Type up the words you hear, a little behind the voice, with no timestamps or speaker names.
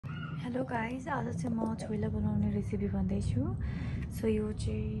Hello guys, आज चाहिँ म छोइला बनाउने रेसिपी भन्दैछु। सो यो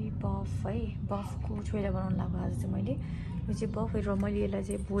चाहिँ बफ है, बफको छोइला बनाउनु लाग्यो आज चाहिँ मैले। यो चाहिँ बफ र मैले यसलाई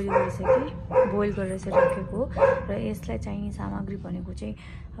चाहिँ बोइल गरेर चाहिँ राखेको र यसलाई चाहिने सामग्री भनेको चाहिँ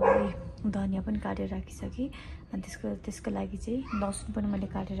अब धनियाँ पनि काटेर राखिसकेँ, अनि त्यसको लागि चाहिँ लसुन पनि मैले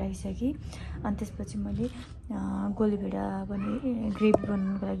काटेर राखिसकेँ। अनि त्यसपछि मैले गोलभेडा पनि ग्रेभी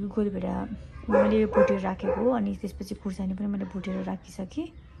बनाउनुको लागि गोलभेडा मैले भुटेर राखेको, अनि त्यसपछि खुर्सानी पनि मैले भुटेर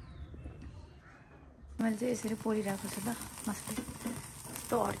राखिसकेँ। मैले चाहिँ यसरी पोलिरहेको छु ल, मस्तै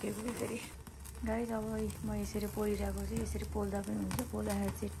कस्तो अड्केको कि फेरि गाइज। अब म यसरी पोलिरहेको छु, यसरी पोल्दा पनि हुन्छ,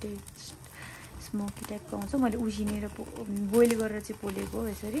 पोल्दाखेरि चाहिँ टेस्ट स्मोकी टाइपको आउँछ। मैले उसिनेर बोइल गरेर चाहिँ पोलेको हो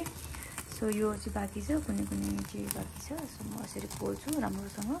यसरी। सो यो चाहिँ बाँकी छ, कुनै चाहिँ बाँकी छ। सो म यसरी पोल्छु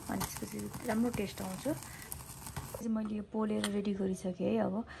राम्रोसँग, अनि त्यसपछि राम्रो टेस्ट आउँछ। मैले यो पोलेर रेडी गरिसकेँ है।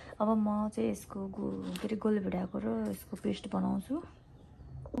 अब म चाहिँ यसको के अरे गोलभेडाको र यसको पेस्ट बनाउँछु।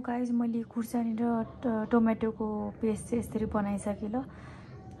 गाइज मैले खुर्सानी र टोमेटोको पेस्ट चाहिँ यसरी बनाइसकेँ ल।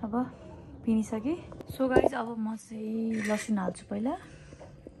 अब पिनिसकेँ। सो गाइज अब म चाहिँ लसुन हाल्छु पहिला।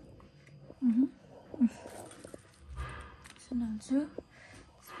 लसुन हाल्छु,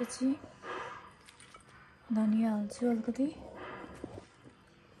 त्यसपछि धनियाँ हाल्छु अलिकति,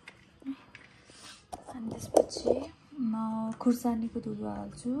 अनि त्यसपछि म खुर्सानीको धुलो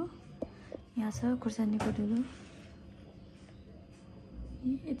हाल्छु। यहाँ छ खुर्सानीको धुलो,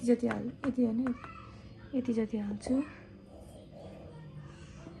 यति जति यति होइन, यति जति हाल्छु।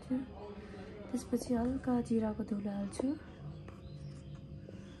 त्यसपछि हल्का जिराको धुलो हाल्छु।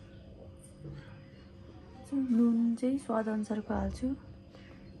 नुन चाहिँ स्वाद अनुसारको हाल्छु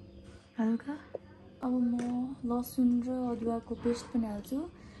हल्का। अब म लसुन र अदुवाको पेस्ट पनि हाल्छु।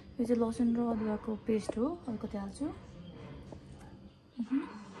 यो चाहिँ लसुन र अदुवाको पेस्ट हो, अलिकति हाल्छु।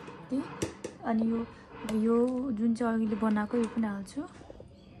 अनि यो जुन चाहिँ अघिले बनाएको यो पनि हाल्छु।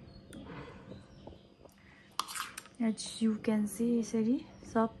 एज यु क्यान सी यसरी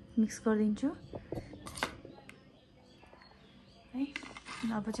सब मिक्स गरिदिन्छु है।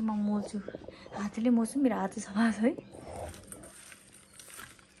 अब चाहिँ म मोल्छु, हातले मोल्छु, मेरो हात चाहिँ सफा छ है।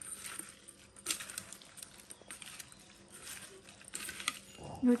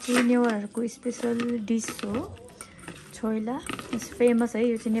 यो चाहिँ नेवारहरूको स्पेसल डिस हो छोइला, फेमस है।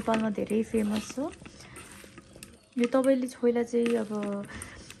 यो चाहिँ नेपालमा धेरै फेमस हो। यो तपाईँले छोइला चाहिँ अब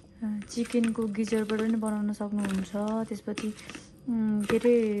चिकनको गिजरबाट पनि बनाउन सक्नुहुन्छ। त्यसपछि के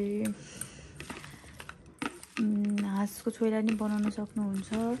अरे हाँसको छोइला पनि बनाउन सक्नुहुन्छ।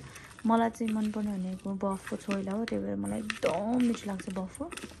 मलाई चाहिँ मनपर्ने भनेको बफको छोइला हो, त्यही भएर मलाई एकदम मिठो लाग्छ बफ हो।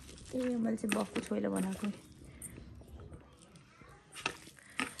 त्यही मैले चाहिँ बफको छोइला बनाएको।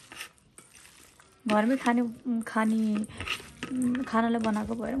 घरमै खानालाई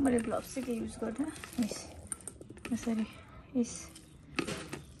बनाएको भएर मैले ग्लोभ्स चाहिँ युज गर्दैन। यसरी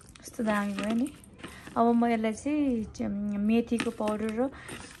कस्तो दामी भयो नि। अब म यसलाई चाहिँ मेथीको पाउडर र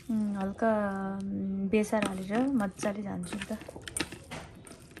हल्का बेसार हालेर मजाले झान्छु त।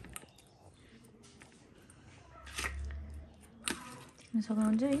 देख्न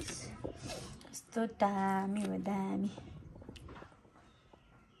सक्नुहुन्छ यस्तो दामी भयो, दामी।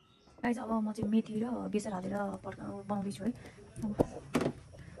 गाइज अब म चाहिँ मेथी र बेसार हालेर बनाउँदैछु है। अब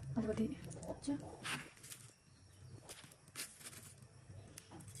अलिकति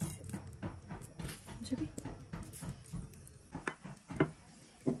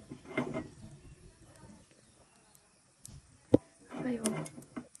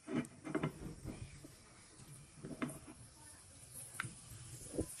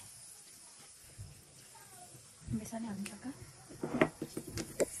बेसार नै हाल्नु सक्छ।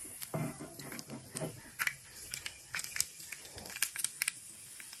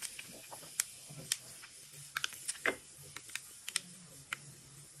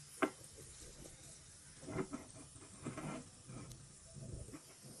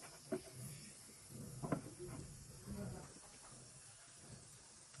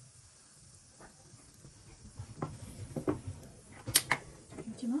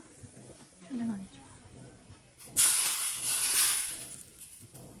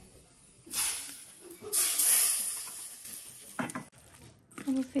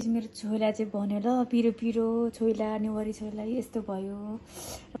 अब फेरि मेरो छोइला चाहिँ भन्यो ल, पिरो पिरो छोइला, नेवारी छोइला यस्तो भयो।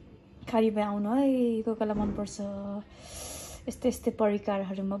 खारिबा आउनु है, कोही कोहीलाई मनपर्छ। यस्तै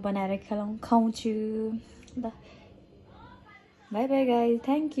परिकारहरू म बनाएर खुवाउँछु ल। By by guys,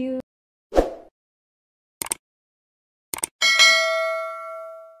 thank you.